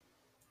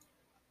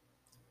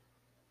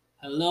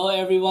Hello,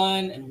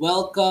 everyone, and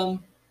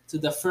welcome to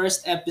the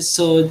first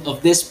episode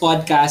of this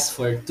podcast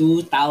for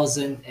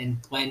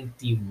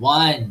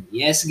 2021.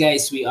 Yes,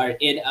 guys, we are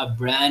in a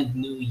brand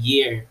new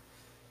year.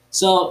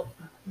 So,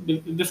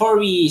 before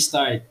we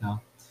start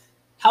now,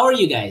 how are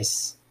you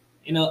guys?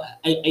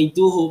 I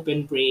do hope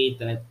and pray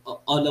that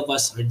all of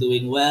us are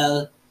doing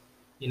well,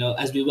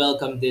 as we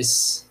welcome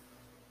this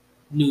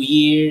new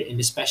year and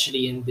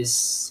especially in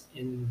these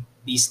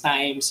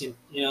times,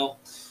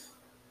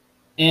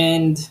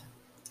 and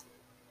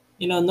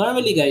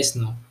normally guys,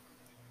 no,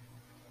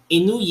 a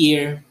new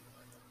year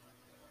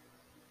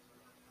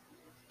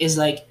is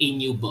like a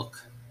new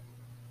book,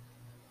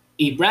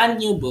 a brand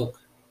new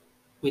book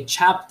with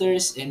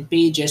chapters and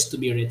pages to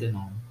be written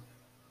on.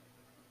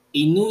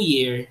 A new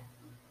year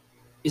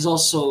is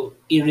also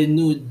a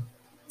renewed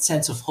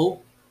sense of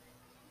hope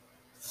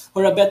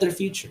for a better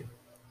future,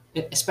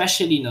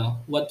 especially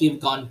what we've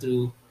gone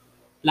through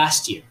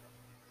last year.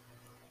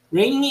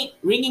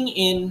 Ringing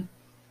in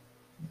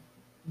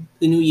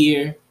the new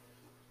year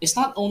is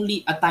not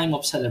only a time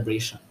of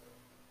celebration.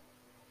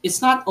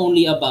 It's not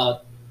only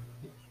about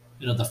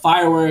the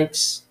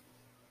fireworks,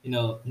 and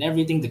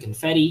everything, the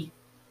confetti,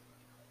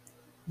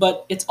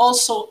 but it's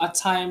also a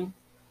time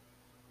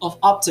of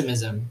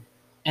optimism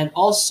and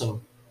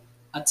also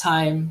a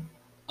time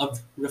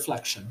of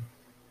reflection.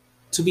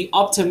 To be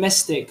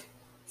optimistic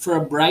for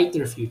a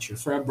brighter future,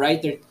 for a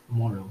brighter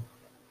tomorrow,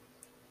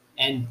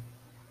 and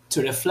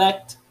to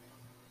reflect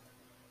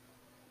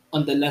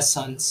on the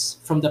lessons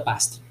from the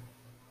past year.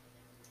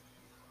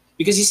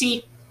 Because you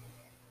see,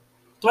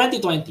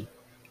 2020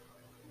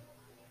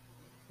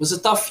 was a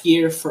tough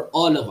year for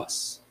all of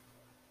us.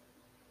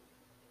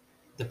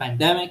 The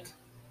pandemic,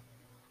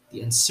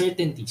 the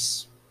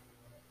uncertainties,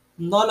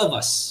 none of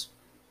us,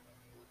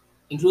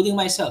 including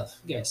myself,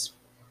 guys,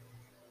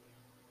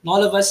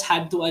 none of us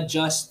had to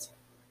adjust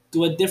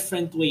to a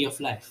different way of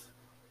life,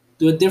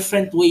 to a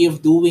different way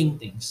of doing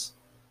things,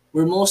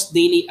 where most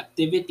daily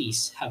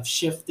activities have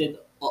shifted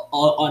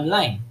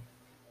online.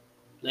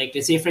 Like,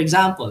 let's say, for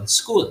example,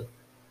 school,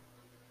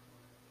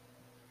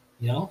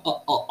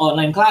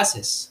 online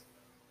classes,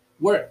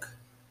 work,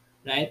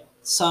 right?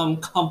 Some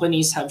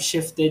companies have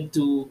shifted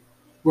to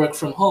work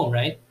from home,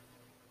 right?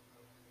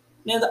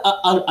 And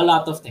a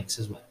lot of things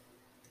as well.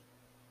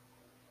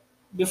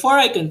 Before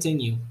I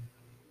continue,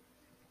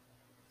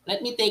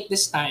 let me take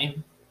this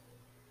time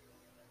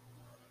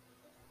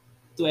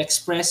to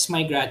express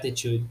my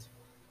gratitude,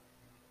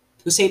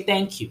 to say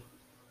thank you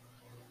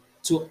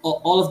to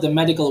all of the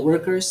medical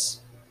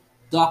workers,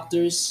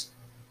 doctors,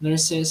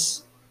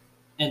 nurses,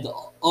 and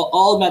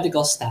all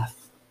medical staff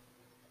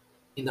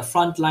in the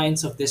front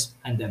lines of this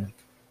pandemic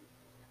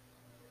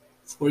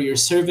for your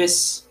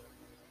service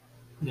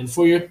and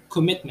for your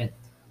commitment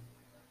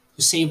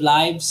to save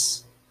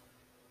lives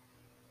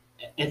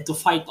and to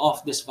fight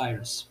off this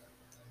virus.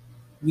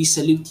 We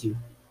salute you,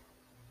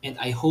 and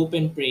I hope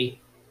and pray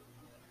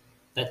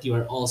that you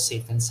are all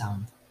safe and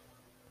sound.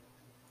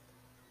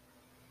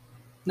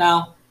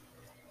 Now,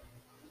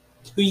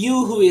 to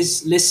you who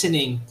is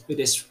listening to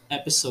this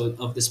episode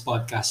of this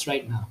podcast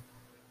right now,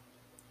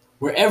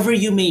 wherever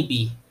you may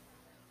be,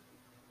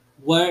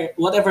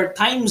 whatever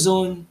time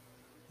zone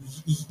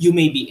you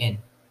may be in,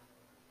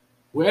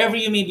 wherever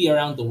you may be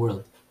around the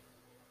world,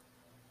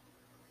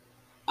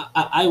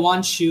 I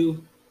want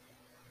you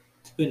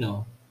to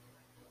know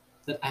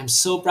that I'm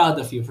so proud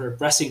of you for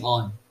pressing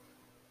on,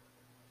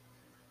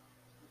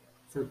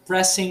 for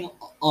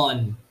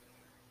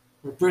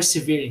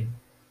persevering,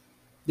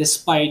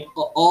 despite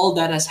all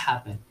that has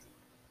happened,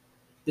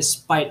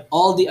 despite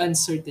all the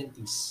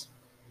uncertainties.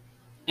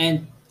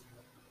 And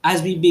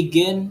as we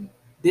begin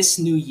this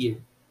new year,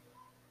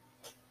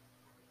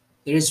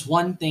 there is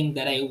one thing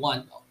that I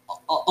want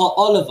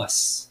all of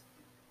us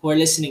who are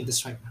listening to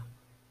this right now.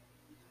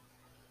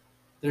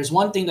 There's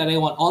one thing that I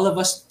want all of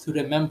us to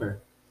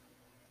remember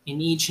in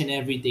each and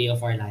every day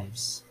of our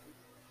lives.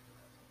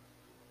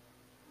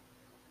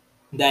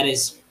 That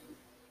is,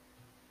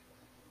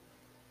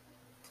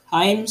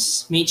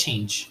 times may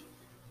change,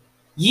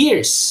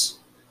 years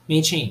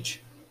may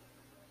change,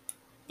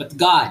 but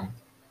God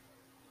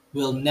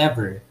will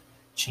never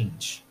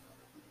change.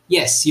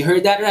 Yes, you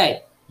heard that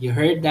right. You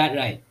heard that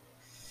right.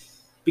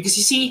 Because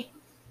you see,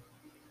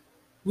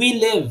 we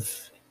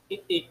live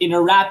in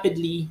a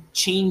rapidly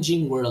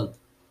changing world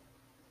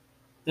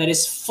that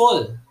is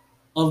full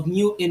of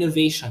new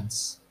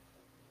innovations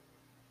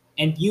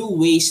and new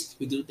ways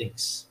to do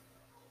things.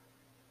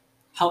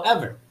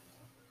 However,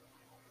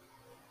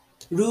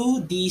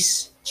 through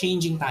these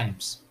changing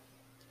times,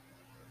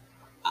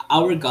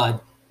 our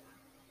God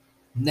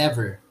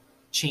never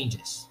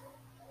changes.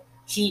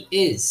 He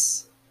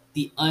is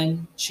the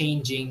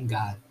unchanging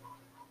God.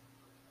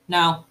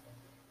 Now,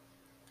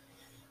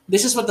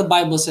 this is what the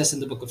Bible says in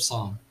the book of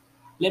Psalm.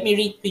 Let me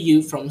read to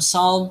you from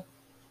Psalm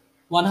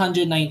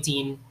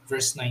 119,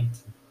 verse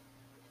 19.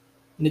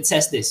 And it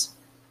says this: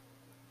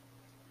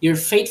 Your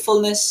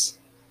faithfulness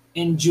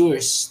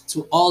endures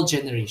to all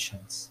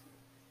generations.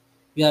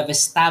 You have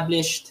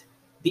established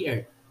the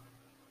earth,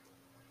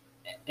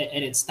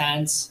 and it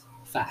stands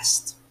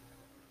fast.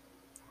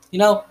 You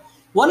know,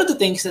 one of the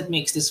things that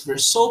makes this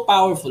verse so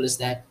powerful is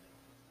that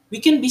we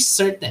can be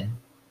certain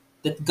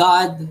that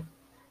God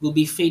will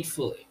be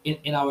faithful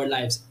in our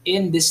lives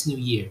in this new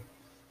year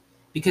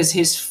because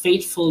his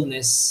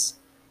faithfulness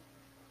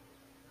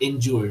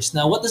endures.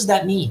 Now, what does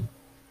that mean?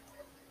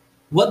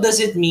 What does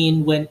it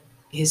mean when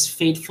his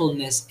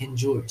faithfulness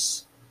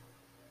endures?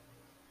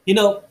 You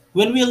know,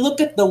 when we look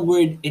at the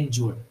word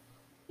endure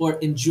or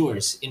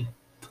endures in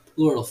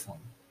plural form,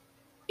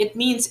 it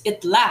means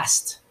it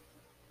lasts.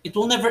 It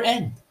will never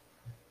end.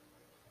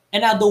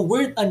 And now the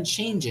word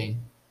unchanging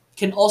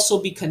can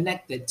also be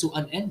connected to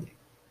unending.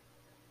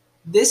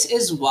 This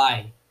is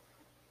why,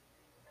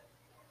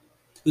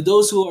 to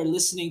those who are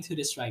listening to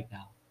this right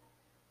now,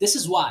 this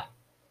is why,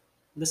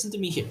 listen to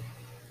me here.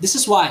 This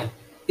is why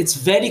it's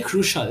very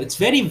crucial, it's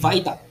very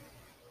vital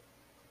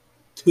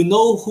to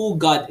know who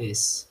God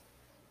is.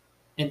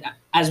 And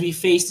as we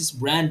face this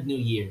brand new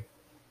year,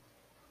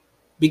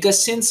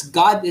 because since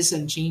God is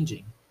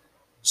unchanging,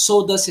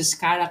 so does his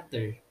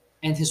character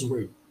and his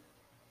word.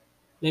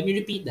 Let me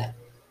repeat that.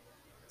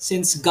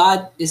 Since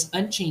God is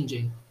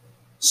unchanging,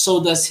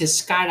 so does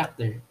his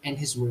character and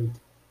his word.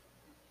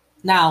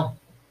 Now,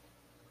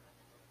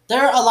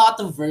 there are a lot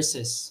of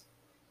verses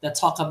that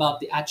talk about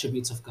the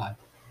attributes of God.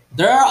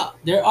 There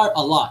are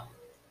a lot,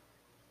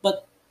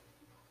 but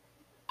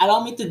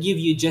allow me to give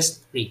you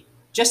just three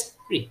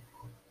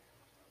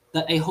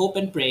that I hope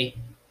and pray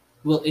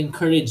will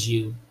encourage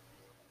you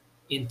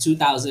in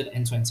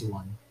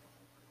 2021.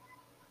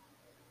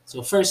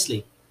 So,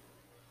 firstly,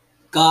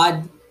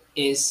 God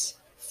is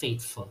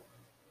faithful.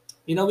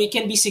 You know, we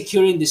can be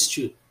secure in this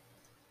truth.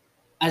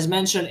 As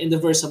mentioned in the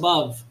verse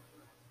above,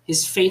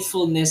 his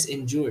faithfulness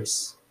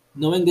endures.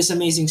 Knowing this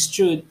amazing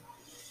truth,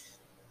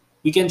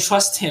 we can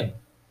trust him.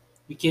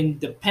 We can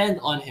depend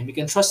on him. We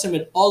can trust him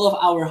with all of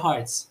our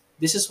hearts.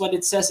 This is what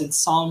it says in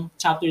Psalm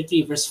chapter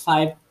 3, verse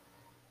 5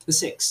 to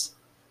 6.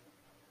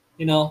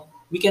 You know,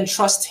 we can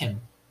trust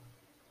him,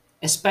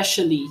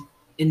 especially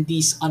in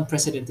these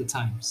unprecedented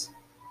times.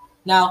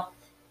 Now,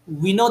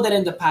 we know that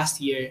in the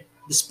past year,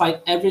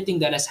 despite everything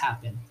that has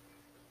happened,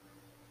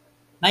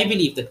 I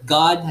believe that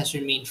God has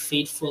remained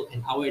faithful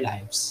in our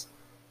lives.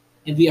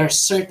 And we are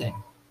certain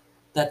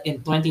that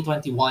in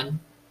 2021,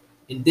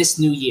 in this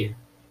new year,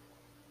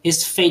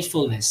 his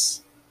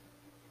faithfulness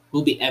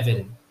will be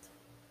evident.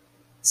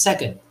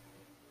 Second,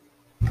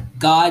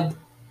 God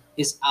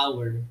is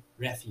our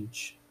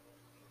refuge.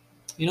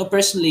 You know,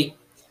 personally,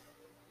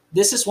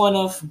 this is one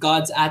of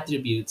God's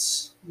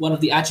attributes, one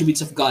of the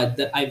attributes of God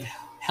that I've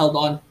held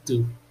on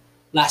to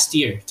last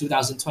year,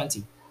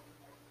 2020.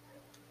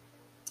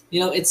 You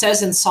know, it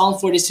says in Psalm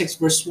 46,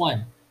 verse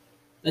 1,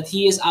 that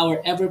he is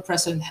our ever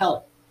present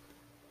help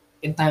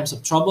in times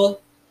of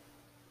trouble,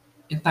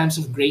 in times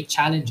of great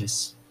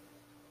challenges.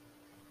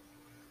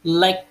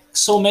 Like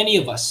so many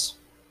of us,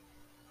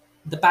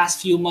 the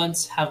past few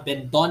months have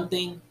been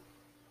daunting,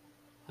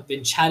 have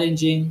been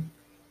challenging,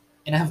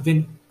 and have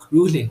been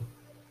grueling.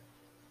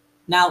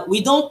 Now,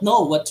 we don't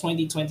know what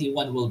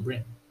 2021 will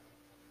bring.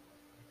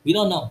 We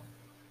don't know.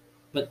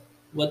 But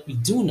what we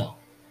do know,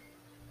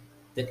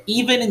 that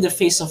even in the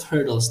face of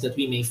hurdles that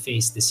we may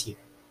face this year,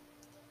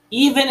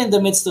 even in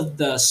the midst of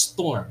the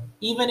storm,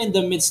 even in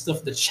the midst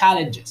of the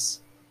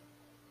challenges,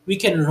 we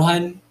can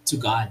run to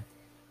God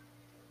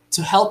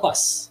to help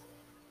us,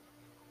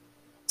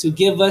 to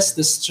give us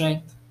the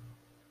strength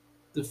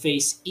to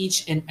face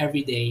each and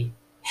every day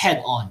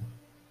head on.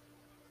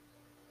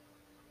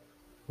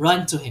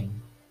 Run to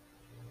Him,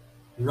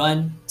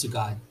 run to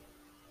God.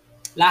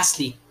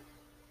 Lastly,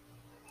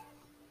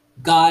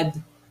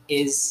 God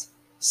is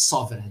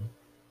sovereign.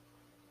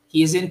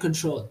 He is in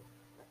control.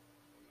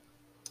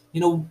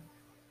 You know,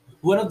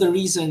 one of the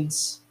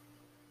reasons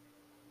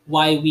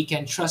why we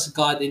can trust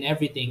God in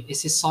everything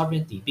is His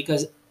sovereignty,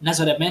 because that's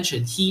what I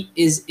mentioned. He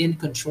is in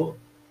control.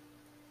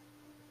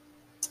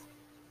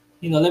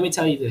 You know, let me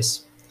tell you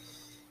this.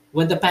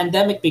 When the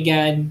pandemic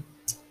began,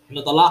 you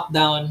know, the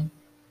lockdown,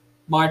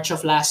 March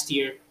of last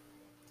year,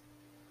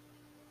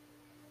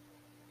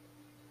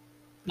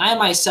 I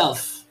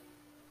myself,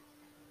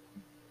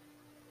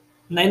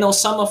 and I know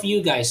some of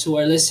you guys who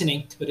are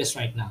listening to this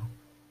right now,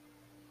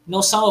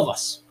 know some of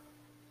us,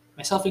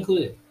 myself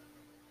included,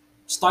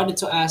 started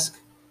to ask,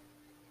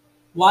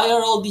 why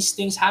are all these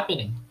things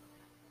happening?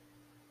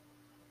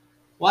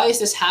 Why is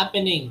this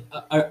happening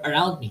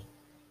around me?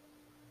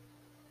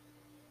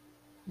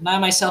 And I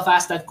myself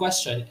asked that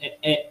question,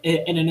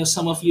 and I know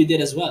some of you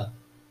did as well.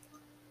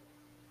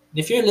 And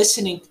if you're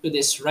listening to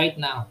this right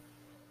now,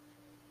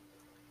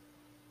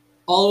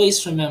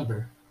 always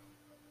remember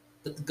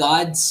that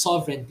God's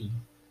sovereignty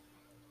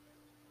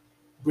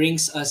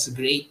brings us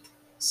great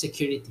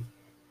security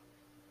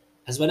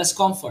as well as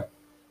comfort.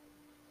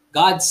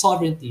 God's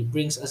sovereignty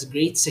brings us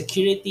great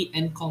security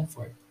and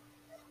comfort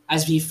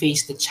as we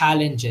face the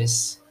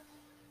challenges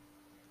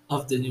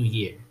of the new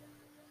year.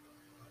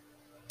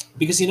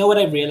 Because you know what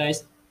I've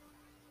realized?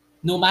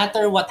 No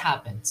matter what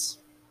happens,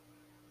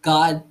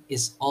 God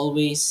is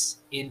always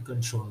in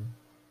control.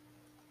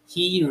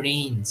 He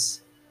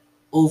reigns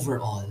over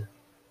all.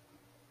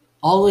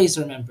 Always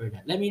remember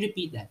that. Let me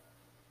repeat that.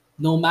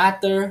 No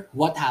matter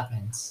what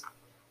happens,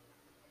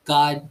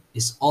 God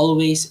is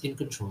always in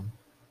control.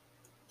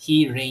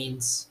 He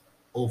reigns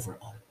over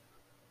all.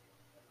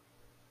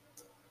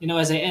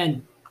 As I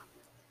end,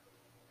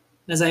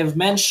 as I've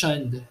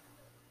mentioned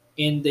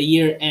in the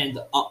year end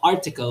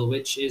article,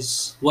 which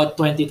is what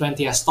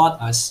 2020 has taught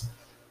us,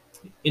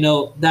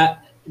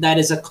 that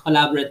is a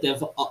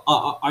collaborative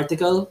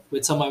article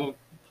with some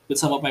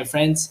of my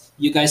friends.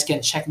 You guys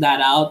can check that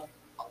out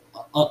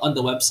on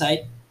the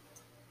website.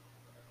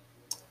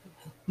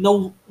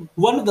 No,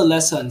 one of the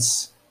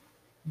lessons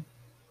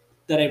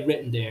that I've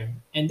written there,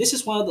 and this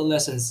is one of the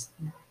lessons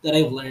that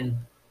I've learned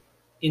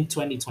in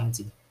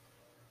 2020.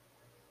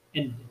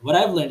 And what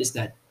I've learned is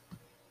that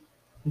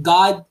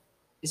God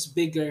is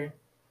bigger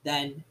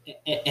than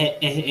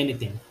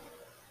anything,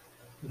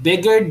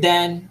 bigger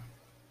than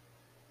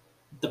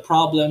the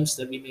problems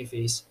that we may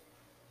face,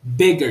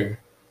 bigger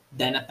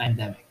than a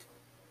pandemic.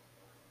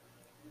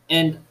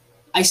 And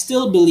I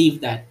still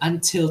believe that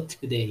until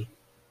today.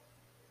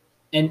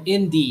 And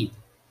indeed,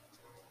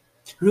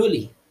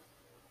 truly,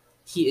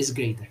 He is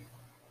greater.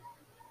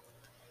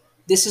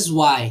 This is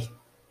why,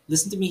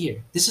 listen to me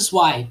here, this is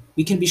why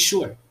we can be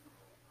sure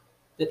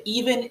that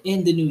even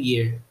in the new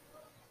year,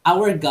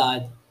 our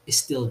God is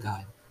still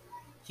God.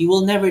 He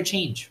will never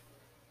change.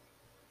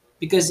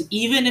 Because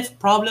even if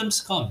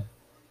problems come,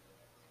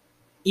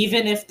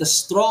 even if the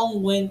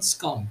strong winds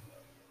come,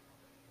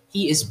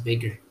 He is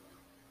bigger.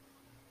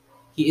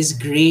 He is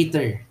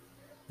greater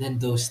than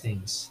those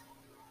things.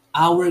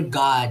 Our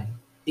God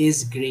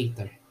is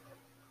greater.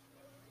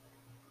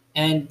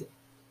 And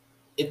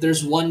if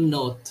there's one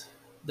note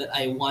that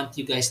I want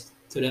you guys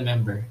to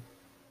remember,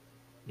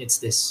 it's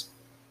this: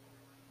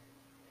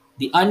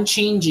 the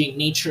unchanging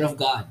nature of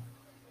God,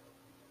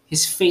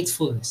 His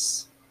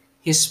faithfulness,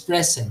 His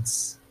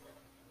presence,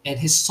 and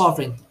His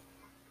sovereignty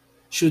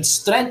should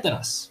strengthen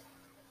us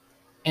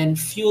and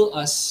fuel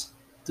us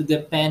to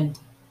depend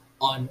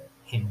on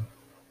Him,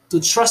 to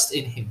trust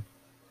in Him,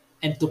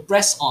 and to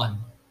press on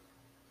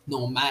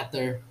no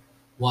matter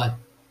what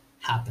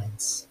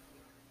happens.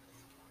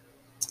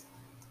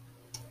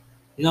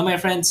 My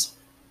friends,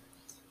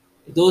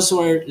 those who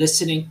are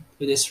listening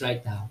to this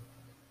right now,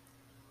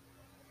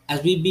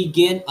 as we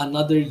begin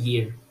another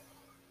year,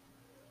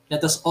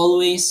 let us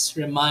always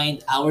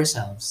remind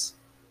ourselves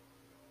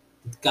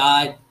that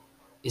God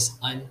is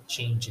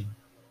unchanging.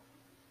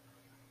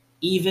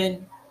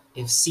 Even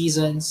if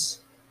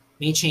seasons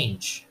may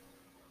change.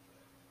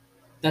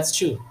 That's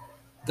true.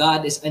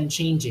 God is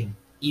unchanging,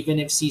 even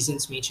if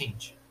seasons may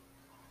change.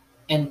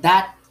 And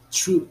that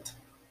truth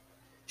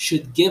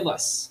should give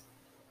us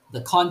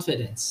the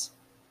confidence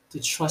to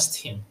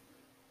trust Him,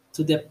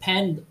 to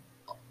depend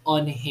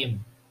on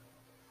Him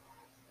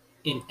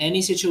in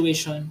any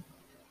situation,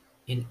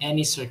 in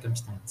any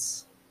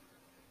circumstance.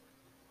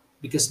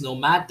 Because no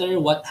matter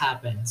what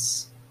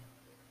happens,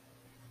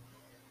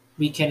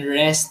 we can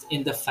rest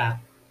in the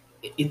fact,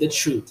 in the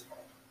truth,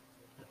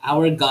 that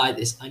our God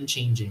is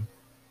unchanging.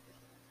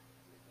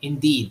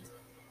 Indeed,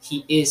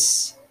 He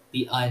is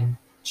the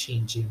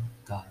unchanging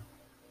God.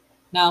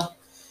 Now,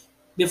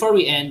 before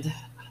we end,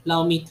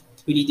 allow me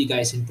to lead you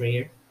guys in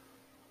prayer.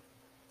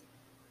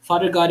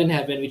 Father God in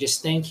heaven, we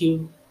just thank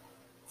you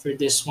for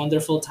this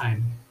wonderful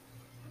time.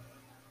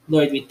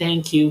 Lord, we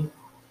thank you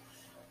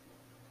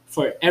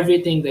for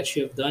everything that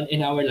you have done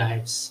in our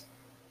lives.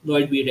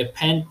 Lord, we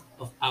repent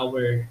of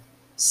our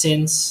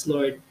sins,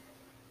 Lord.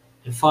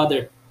 And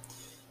Father,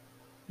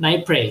 and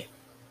I pray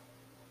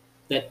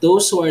that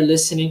those who are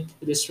listening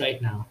to this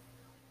right now,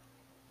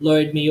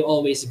 Lord, may you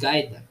always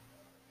guide them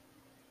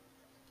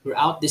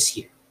throughout this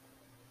year.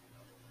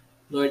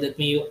 Lord, that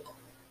may you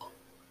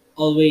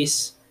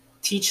always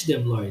teach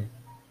them, Lord,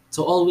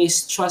 to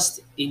always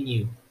trust in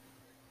you,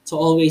 to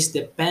always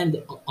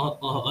depend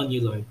on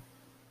you, Lord.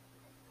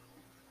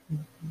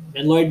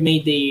 And Lord,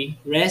 may they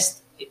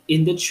rest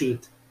in the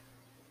truth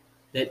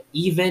that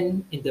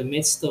even in the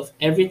midst of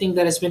everything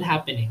that has been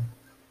happening,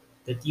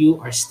 that you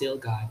are still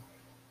God.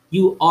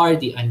 You are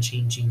the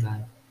unchanging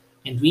God.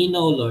 And we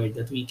know, Lord,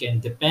 that we can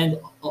depend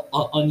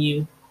on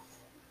you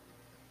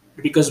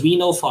because we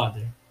know,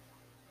 Father,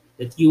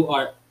 that you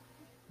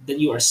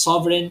are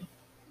sovereign,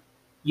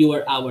 you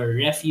are our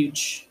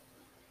refuge,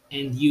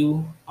 and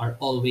you are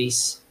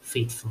always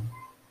faithful.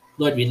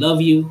 Lord, we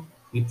love you,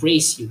 we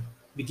praise you,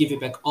 we give you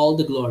back all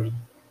the glory.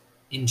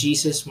 In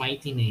Jesus'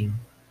 mighty name.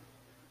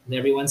 And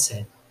everyone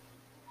said,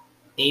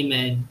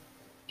 Amen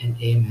and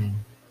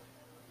Amen.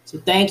 So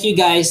thank you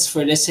guys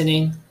for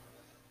listening.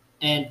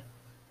 And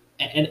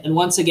and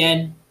once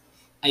again,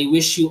 I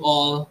wish you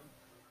all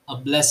a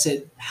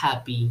blessed,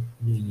 happy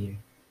new year.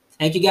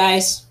 Thank you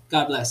guys.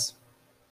 God bless.